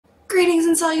Greetings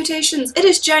and salutations! It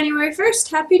is January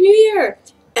 1st, Happy New Year!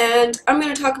 And I'm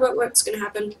going to talk about what's going to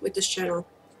happen with this channel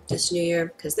this new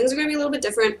year, because things are going to be a little bit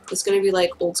different. It's going to be like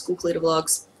old school Kalita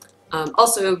vlogs.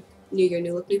 Also, New Year,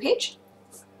 New Look, New Page.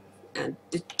 And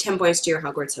 10 points to your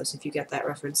Hogwarts house if you get that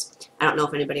reference. I don't know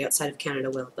if anybody outside of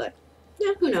Canada will, but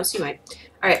yeah, who knows, you might.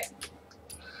 Alright,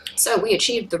 so we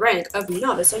achieved the rank of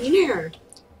Novice Engineer.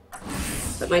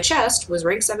 But my chest was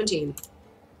rank 17.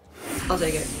 I'll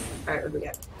take it. Alright, what do we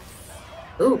get?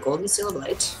 Ooh, Golden Seal of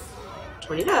Light.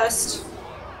 20 dust.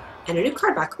 And a new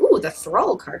card back. Ooh, the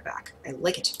Thrall card back. I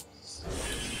like it.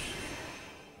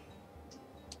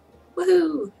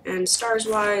 Woohoo! And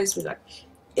stars-wise, we got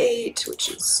 8, which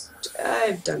is...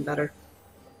 I've done better.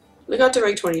 We got to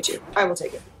rank 22. I will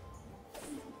take it.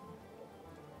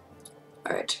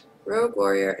 Alright. Rogue,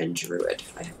 Warrior, and Druid.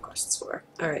 I have quests for.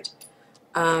 Alright.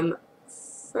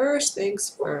 First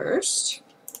things first.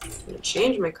 I'm going to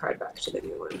change my card back to the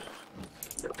new one.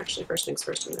 No, actually, first things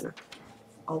first, I'm going to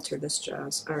alter this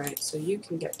jazz. Alright, so you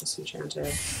can get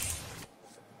disenchanted.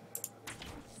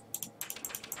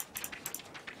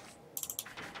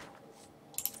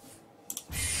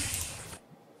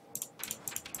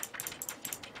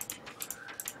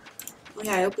 Oh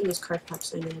yeah, I opened those card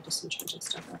packs, I need disenchanted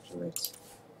stuff afterwards.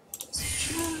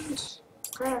 Disenchant,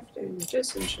 crafting,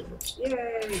 disenchant,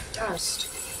 yay, dust.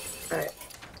 Alright,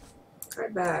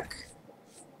 card back,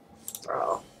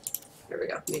 Thrall. There we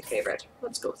go, make favorite.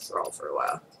 Let's go with Thrall for a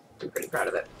while. I'm pretty proud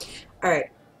of it. Alright.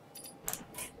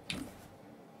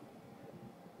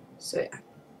 So yeah.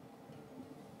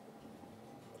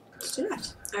 Let's do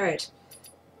that. Alright.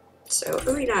 So,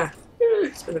 Arena.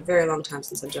 It's been a very long time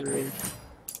since I've done Arena.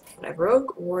 But I have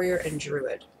Rogue, Warrior, and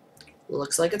Druid.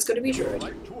 Looks like it's going to be Druid.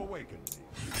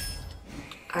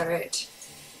 Alright.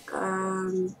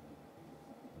 I'm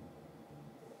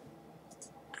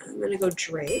going to go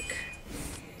Drake.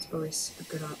 Always a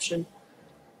good option.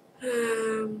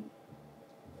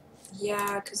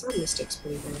 Yeah, because our Mystic's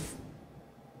pretty good.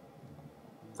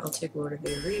 I'll take Lord of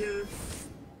the Arena.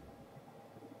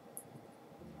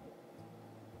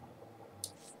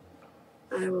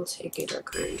 I will take a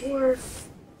Dark Iron Dwarf.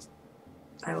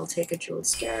 I will take a Jeweled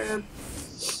Scarab.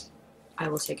 I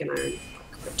will take an Iron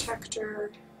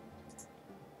Protector.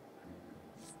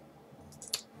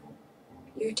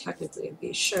 You're technically a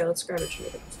beast. Sure, let's grab a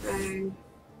Druid Fang.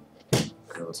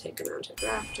 I will take a Mounted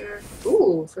Raptor.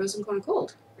 Ooh, Frozen Corn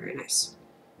Cold. Very nice.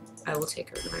 I will take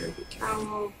an Iron Beak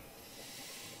Cowl.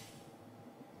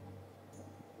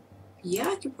 Yeah,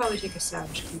 I could probably take a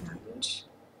Savage Combatant.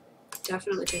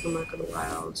 Definitely take a Mark of the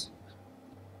Wild.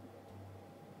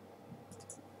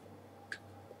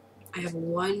 I have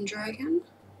 1 dragon.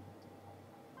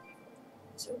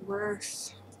 Is it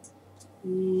worth... I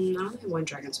only have 1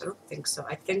 dragon, so I don't think so.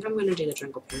 I think I'm going to do the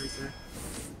Jungle Panther.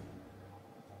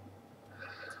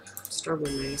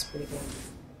 Stormwind Knight is pretty good.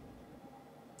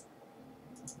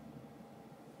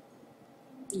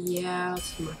 Yeah,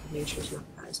 let's Mark of Nature's not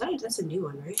bad. That's a new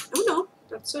one, right? Oh no,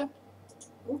 that's a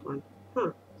old one.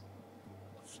 Huh.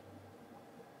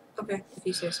 Okay, if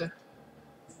you say so.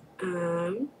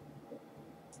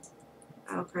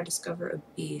 Alcry Discover a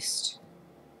Beast.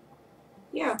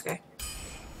 Yeah, okay.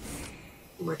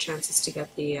 More chances to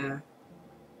get the,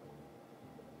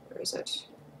 where is it?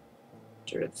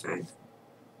 Druid Fang.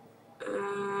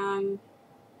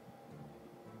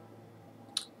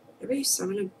 Every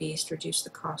summon a beast, reduce the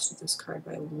cost of this card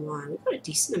by 1. We've got a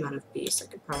decent amount of beasts. I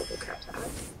could probably grab that.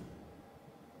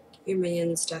 Give your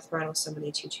minions Death Rattle, summon a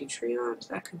 2/2 Treant.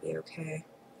 That could be okay.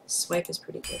 Swipe is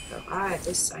pretty good though.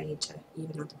 This I need to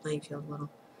even out the playing field a little.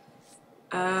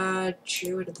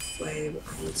 Druid of the Flame.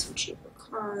 I need some cheaper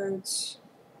cards.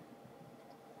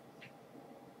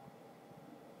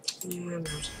 Yeah, I'm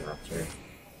out to go after.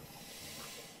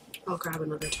 I'll grab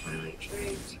another Twilight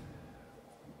Drake.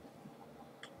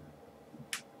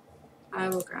 I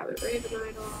will grab a Raven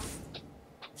Idol.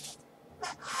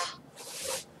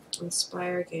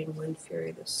 Inspire, gain Wind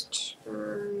Fury this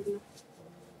turn.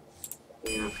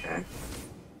 Yeah, okay.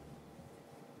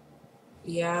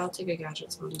 Yeah, I'll take a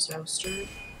Gadget's Zouster.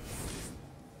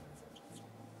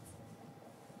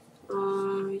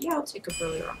 Yeah, I'll take a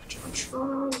Burly Rock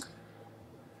Trog.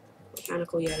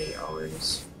 Mechanical Yeti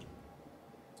always.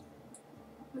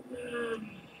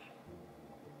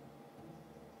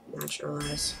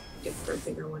 Naturalize. Get for a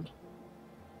bigger one.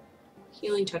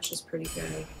 Healing Touch is pretty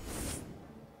good.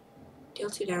 Deal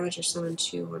 2 damage or summon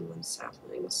 2 1/1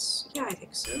 saplings. Yeah, I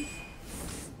think so.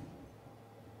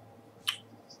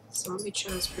 Zombie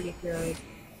Chow is pretty good.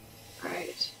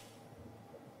 Alright.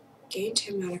 Gain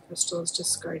 10 mana crystals,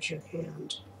 discard your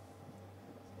hand.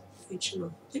 Ancient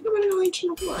of... I think I'm gonna go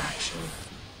Ancient of War, actually.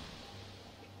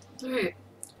 Alright.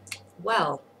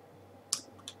 Well,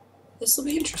 this will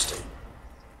be interesting.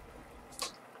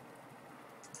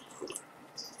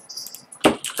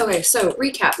 Okay, so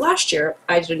recap. Last year,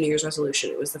 I did a New Year's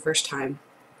resolution. It was the first time,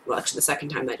 well, actually the second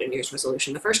time I did a New Year's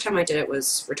resolution. The first time I did it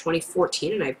was for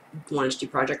 2014, and I wanted to do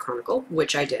Project Chronicle,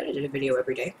 which I did. I did a video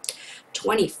every day.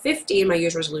 2015, my New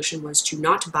Year's resolution was to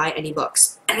not buy any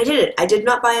books. And I did it. I did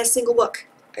not buy a single book.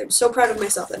 I'm so proud of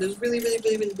myself. That was really, really,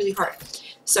 really, really, really hard.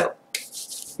 So,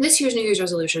 this year's New Year's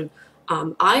resolution,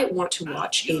 I want to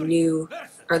watch a new,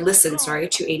 or listen, sorry,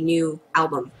 to a new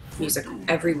album music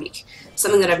every week.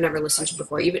 Something that I've never listened to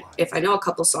before. Even if I know a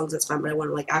couple songs, that's fine, but I want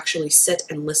to like actually sit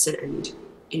and listen and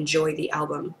enjoy the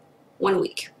album one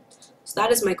week. So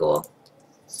that is my goal.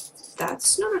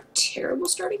 That's not a terrible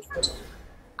starting point.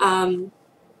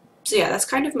 So yeah, that's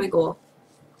kind of my goal.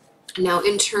 Now,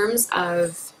 in terms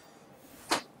of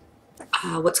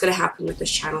what's going to happen with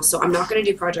this channel, so I'm not going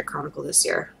to do Project Chronicle this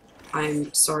year.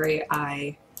 I'm sorry,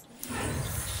 I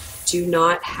do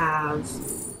not have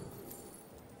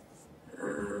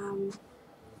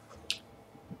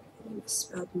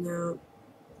spelled now.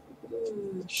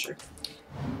 Sure.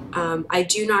 I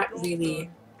do not really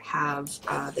have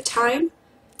the time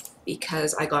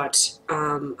because I got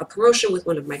a promotion with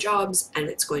one of my jobs and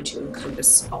it's going to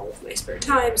encompass all of my spare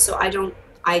time, so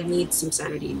I need some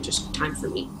sanity, just time for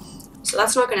me. So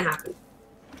that's not going to happen.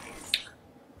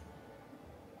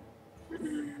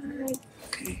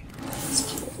 Okay.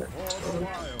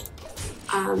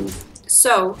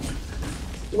 So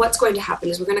what's going to happen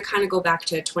is we're going to kind of go back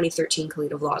to 2013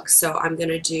 Kalita vlogs. So I'm going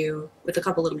to do, with a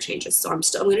couple little changes. So I'm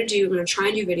going to try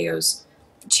and do videos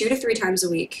 2 to 3 times a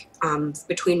week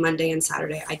between Monday and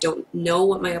Saturday. I don't know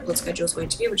what my upload schedule is going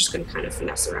to be. We're just going to kind of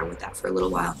finesse around with that for a little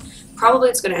while.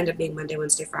 Probably it's going to end up being Monday,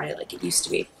 Wednesday, Friday like it used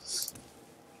to be.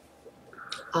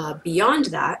 Beyond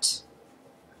that,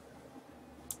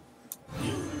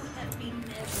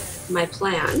 my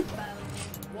plan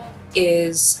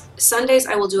is Sundays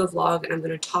I will do a vlog and I'm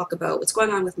going to talk about what's going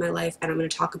on with my life, and I'm going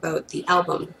to talk about the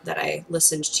album that I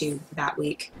listened to that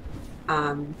week,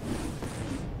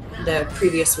 the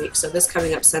previous week. So this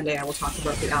coming up Sunday I will talk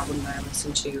about the album that I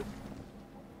listened to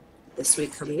this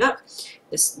week coming up,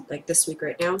 this week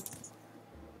right now.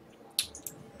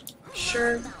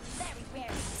 Sure.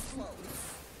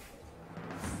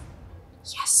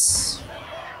 Yes.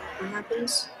 What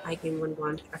happens? I gain 1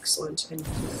 bond. Excellent. And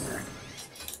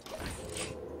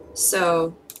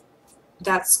so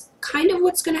that's kind of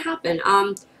what's going to happen.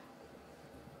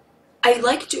 I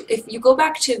like to, if you go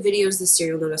back to videos this year,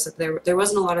 you'll notice that there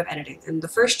wasn't a lot of editing. And the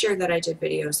first year that I did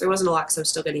videos, there wasn't a lot because I was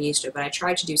still getting used to it, but I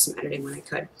tried to do some editing when I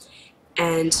could.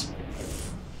 And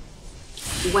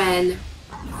when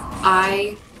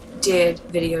I did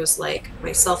videos like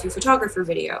my selfie photographer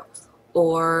video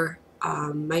or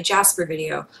my Jasper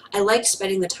video, I liked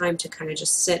spending the time to kind of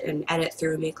just sit and edit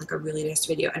through and make like a really nice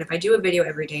video. And if I do a video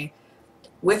every day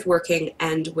with working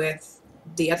and with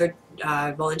the other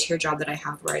volunteer job that I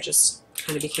have where I just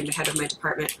kind of became the head of my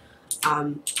department,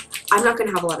 I'm not going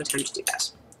to have a lot of time to do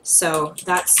that. So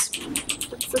that's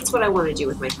what I want to do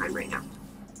with my time right now.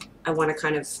 I want to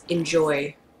kind of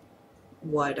enjoy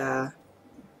what I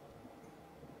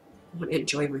want to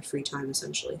enjoy my free time,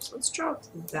 essentially. So let's drop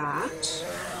that.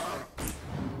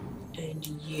 And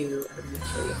you, I'm going to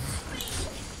kill you.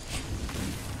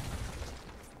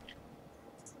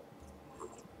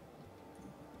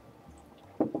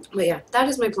 But yeah, that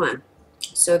is my plan.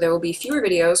 So there will be fewer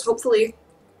videos, hopefully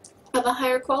of a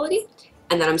higher quality.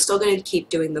 And then I'm still going to keep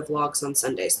doing the vlogs on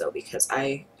Sundays, though, because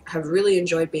I have really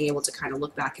enjoyed being able to kind of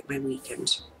look back at my week and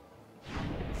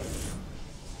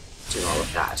do all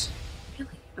of that.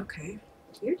 Really? Okay.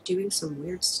 You're doing some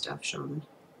weird stuff, Shaman.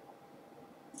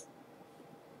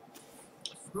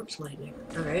 Forked lightning.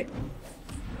 Alright.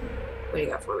 What do you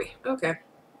got for me? Okay.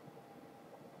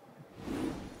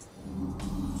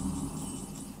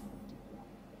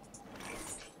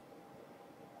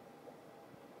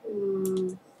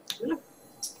 I'm gonna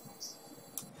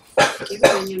give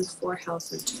a minion 4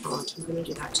 health and taunt. I'm gonna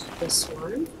do that to this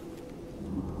one.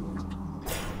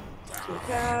 Do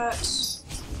that.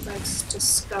 Let's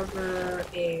discover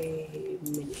a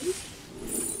minion.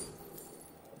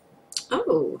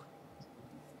 Oh!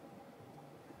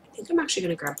 I think I'm actually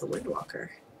gonna grab the Windwalker.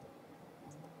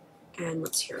 And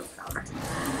let's hero power.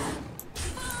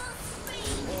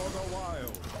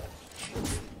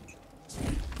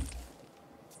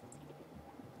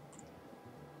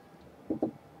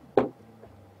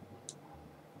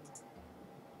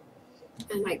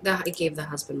 And I gave the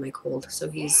husband my cold, so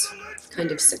he's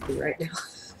kind of sickly right now.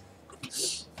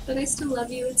 But I still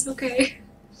love you, it's okay.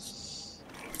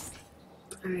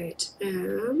 Alright,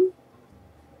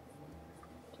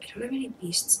 don't have any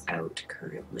beasts out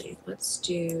currently. Let's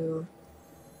do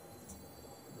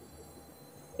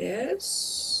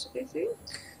this, I think.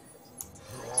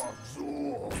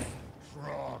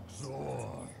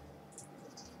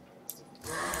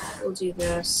 We'll do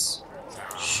this.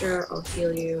 Sure, I'll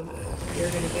heal you.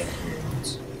 You're gonna get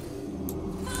hit.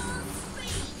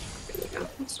 There we go.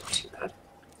 That's not too bad.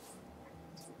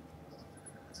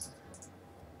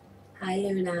 Hi,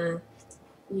 Luna.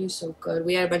 You're so good.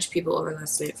 We had a bunch of people over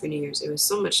last night for New Year's. It was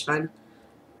so much fun.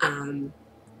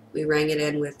 We rang it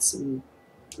in with some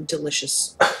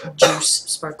delicious juice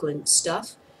sparkling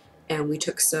stuff, and we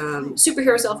took some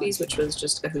superhero selfies, which was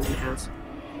just a hoot and a half.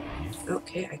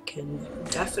 Okay, I can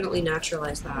definitely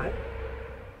naturalize that.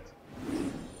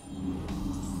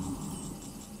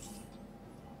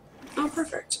 Oh,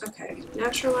 perfect. Okay,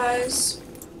 naturalize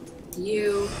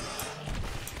you,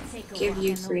 give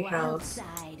you free health,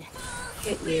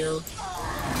 hit you,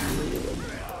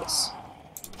 nice.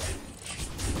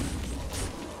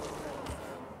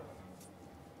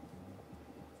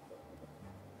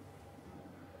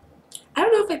 I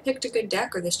don't know if I picked a good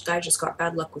deck or this guy just got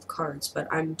bad luck with cards, but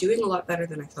I'm doing a lot better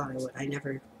than I thought I would. I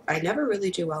never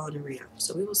really do well in arena,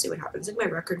 so we will see what happens. I think my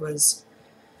record was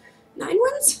 9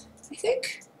 wins, I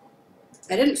think.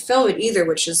 I didn't film it either,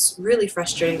 which is really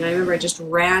frustrating. I remember I just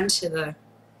ran to the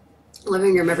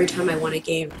living room every time I won a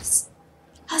game.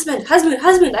 Husband, husband,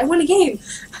 husband, I won a game!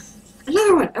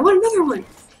 Another one! I won another one!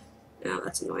 Oh,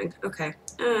 that's annoying. Okay.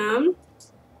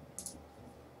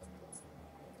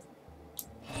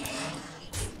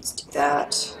 Let's do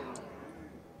that.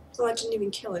 Oh, I didn't even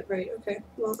kill it. Right, okay.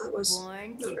 Well, that was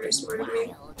not very smart of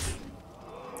me.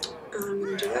 I'm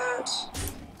gonna do that.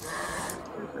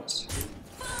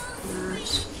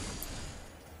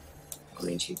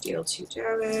 Going to deal 2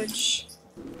 damage.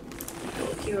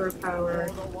 Hero power. I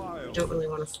don't really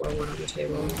want a 4-1 on the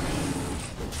table.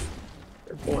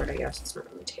 Or board, I guess. It's not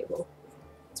really table.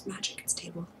 It's magic, it's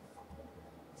table.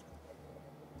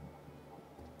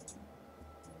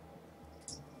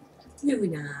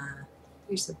 Luna.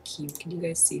 You're so cute. Can you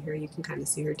guys see her? You can kind of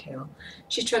see her tail.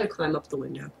 She's trying to climb up the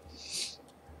window.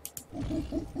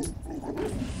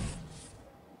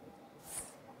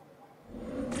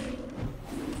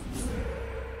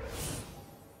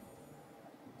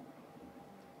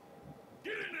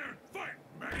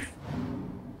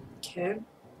 Okay.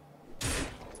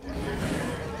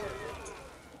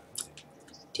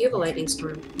 Do you have a lightning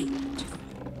storm? Why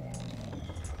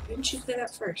didn't you play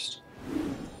that first?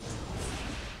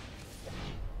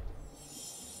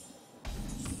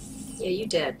 Yeah, you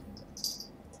did.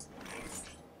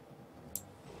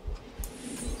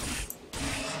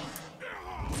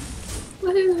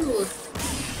 Woohoo!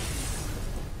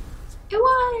 I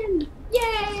won!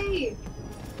 Yay!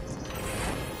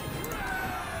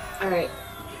 Alright.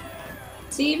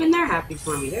 See, even they're happy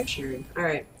for me. They're cheering.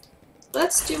 Alright.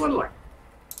 Let's do one more.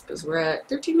 Because we're at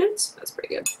 13 minutes. That's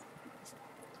pretty good.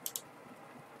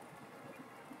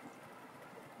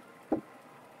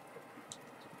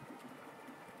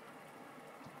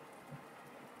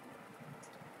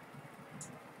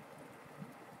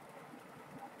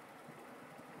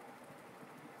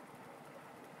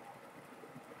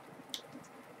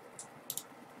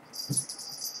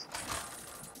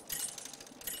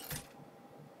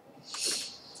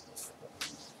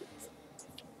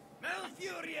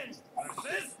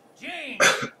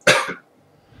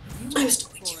 I'm still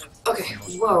waking up. Okay,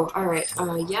 whoa, alright.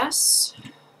 Yes.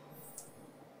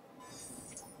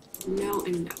 No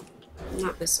and no.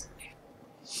 Not this way.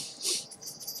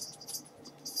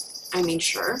 I mean,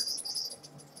 sure.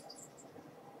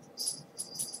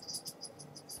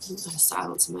 A lot of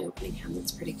silence in my opening hand,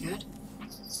 that's pretty good.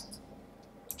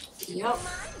 Yep.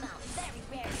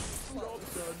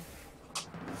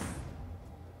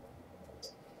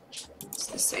 It's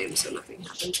the same, so nothing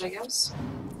happens, I guess.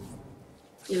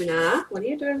 Luna, what are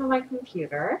you doing on my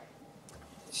computer?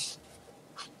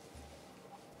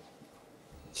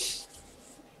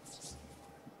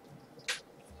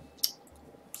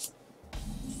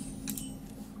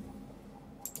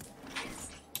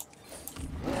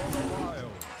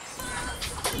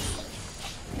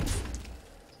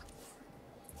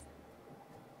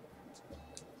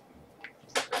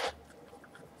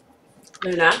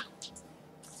 Luna?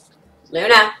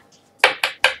 Luna?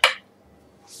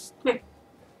 Come here.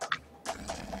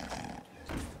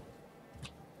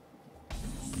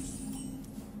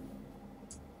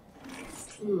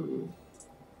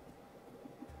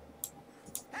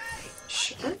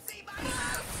 Sure.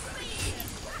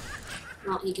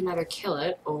 Well, he can either kill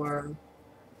it or...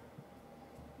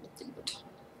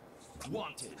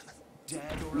 Wanted,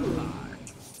 dead or alive.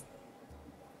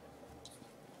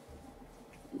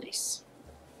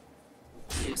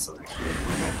 Excellent.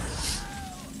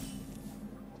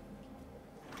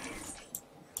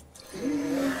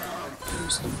 I'm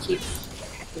just gonna keep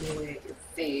hacking away at your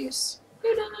face. No,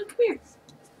 no, no, come here.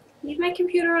 Leave my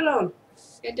computer alone.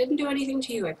 It didn't do anything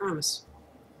to you, I promise.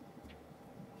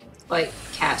 Like,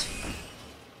 cat.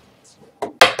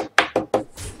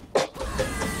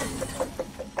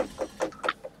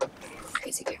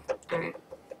 Crazy cat. Alright.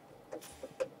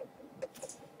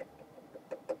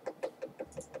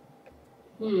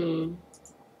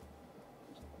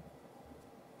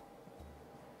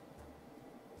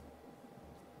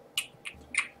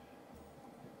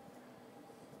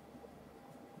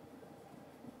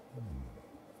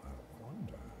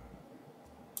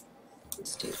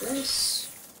 Let's do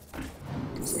this.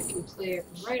 Because I can play it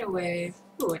right away.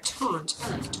 Ooh, a taunt. I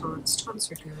like taunts.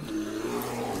 Taunts are good.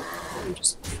 I'm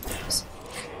just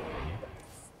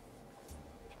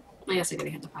I guess I gotta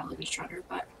hit the pile of his treader,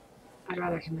 but I'd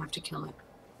rather him have to kill it.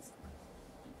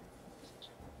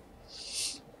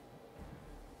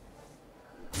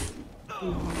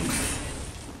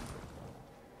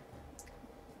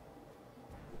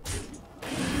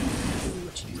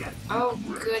 What you got? Oh,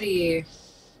 goody.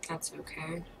 That's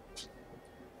okay.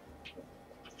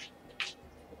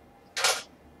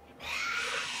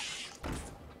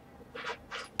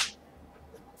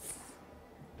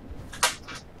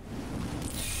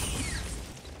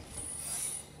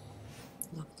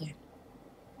 Lovely.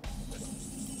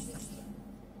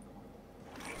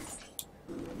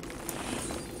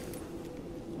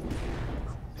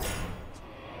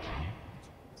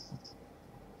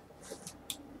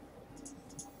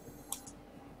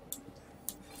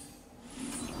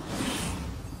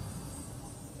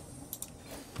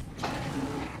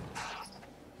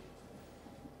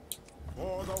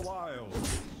 For the wild.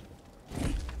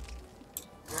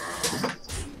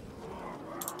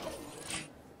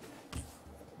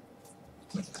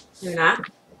 You're not?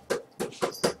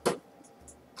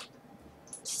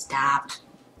 Stop.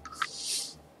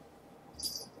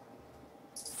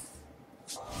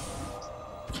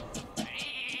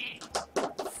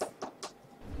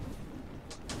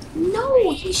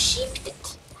 No, he sheeped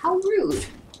it. How rude.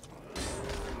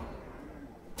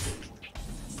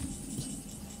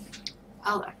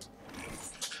 Oh, there.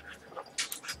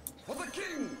 For the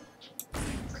king.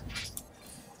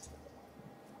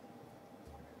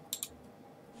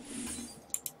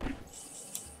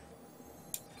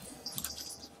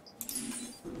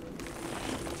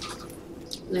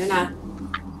 Luna.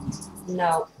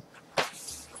 No.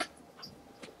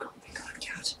 Oh my god,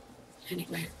 cat.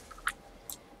 Anyway.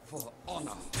 For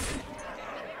honor.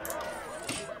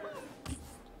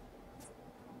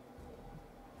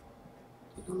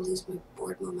 I'm gonna lose my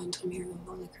board momentum here.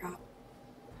 Holy crap.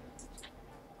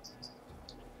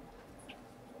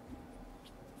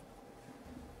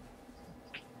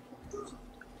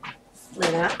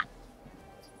 Luna.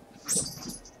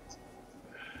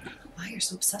 Why you're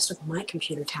so obsessed with my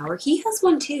computer tower? He has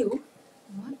one too.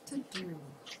 What to do?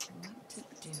 What to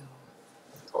do?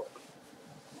 Oh.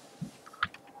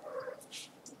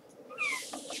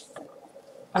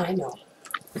 I know.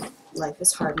 Life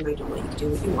is hard and I don't let you do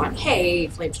what you want. Hey,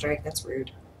 Flame Strike, that's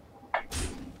rude.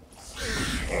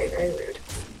 Very, very rude.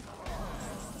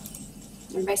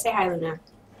 Everybody say hi, Luna.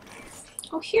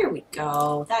 Oh, here we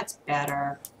go. That's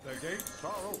better. The gates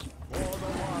are open for the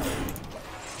wild.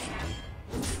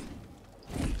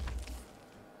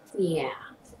 Yeah.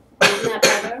 Isn't that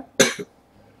better?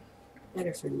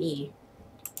 Better for me.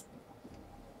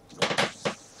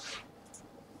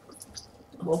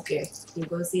 Okay, you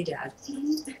go see Dad.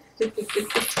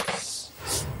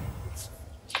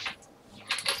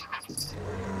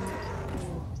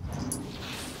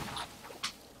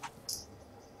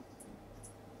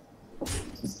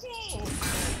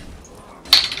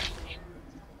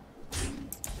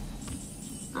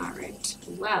 Alright,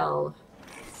 well.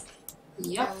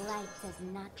 Yep. The light does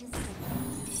not disturb.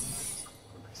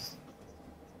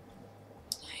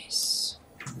 Nice.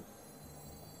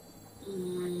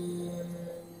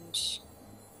 And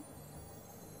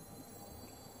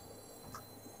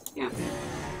yeah.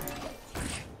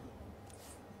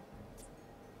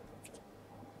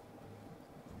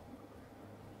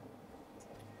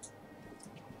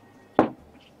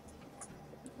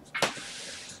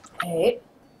 Hey.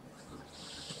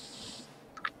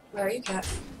 Where are you, cat?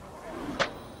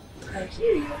 I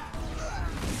hear you.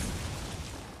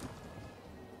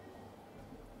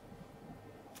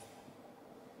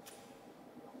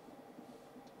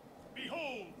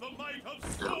 Behold the might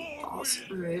of Oh, balls.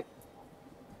 Stormwind. Alright.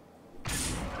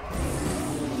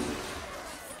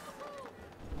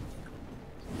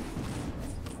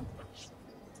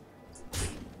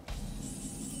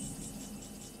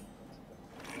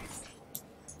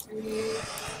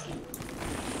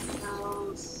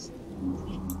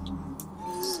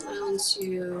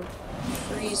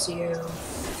 Jeez, you.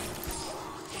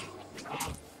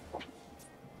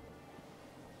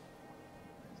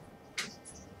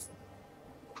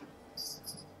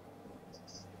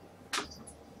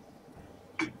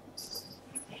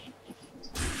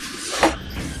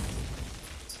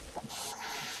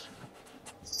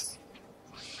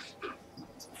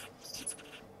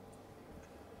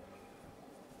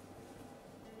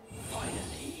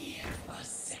 Finally, a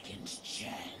second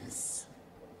chance.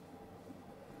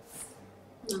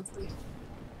 Lovely.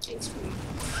 Thanks for me.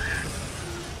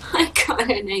 I got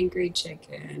an angry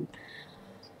chicken.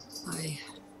 I.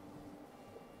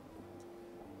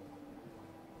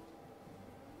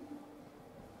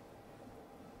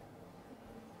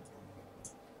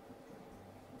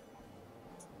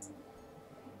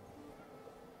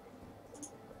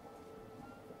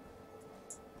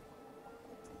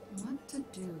 What to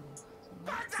do?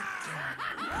 What to do?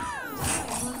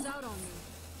 Someone's out on me.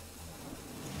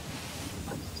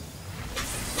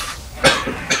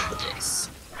 Nice.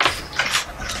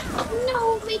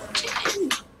 No, my chicken!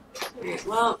 Alright,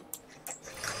 well.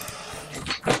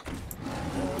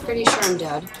 Pretty sure I'm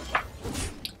dead.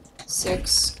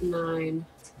 6, 9,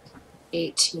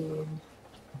 18.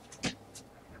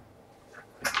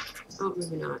 Oh,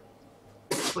 maybe not.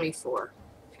 24.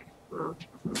 Okay, well,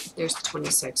 there's the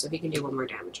 26, so if he can do one more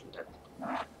damage, I'm dead.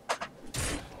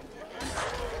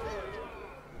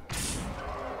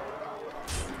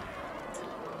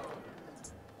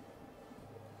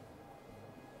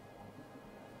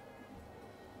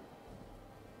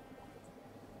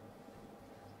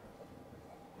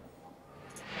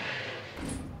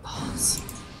 Balls.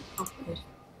 Oh, good.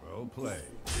 Well played.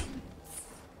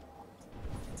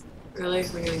 Really?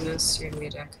 We're doing this? You're gonna be a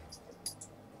dick.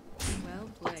 Well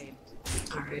played.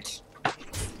 Alright.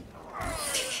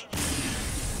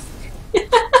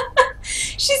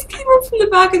 She's came up from the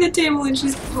back of the table and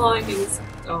she's pawing his.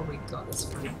 Oh my god, that's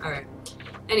funny. Alright.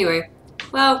 Anyway,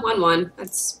 well,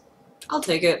 1-1. I'll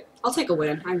take it. I'll take a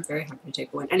win. I'm very happy to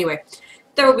take a win. Anyway,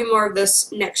 there will be more of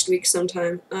this next week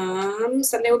sometime.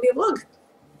 Sunday will be a vlog.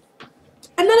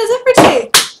 And that is it for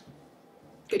today.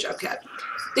 Good job, Kat.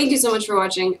 Thank you so much for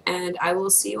watching, and I will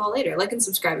see you all later. Like and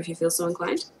subscribe if you feel so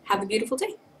inclined. Have a beautiful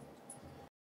day.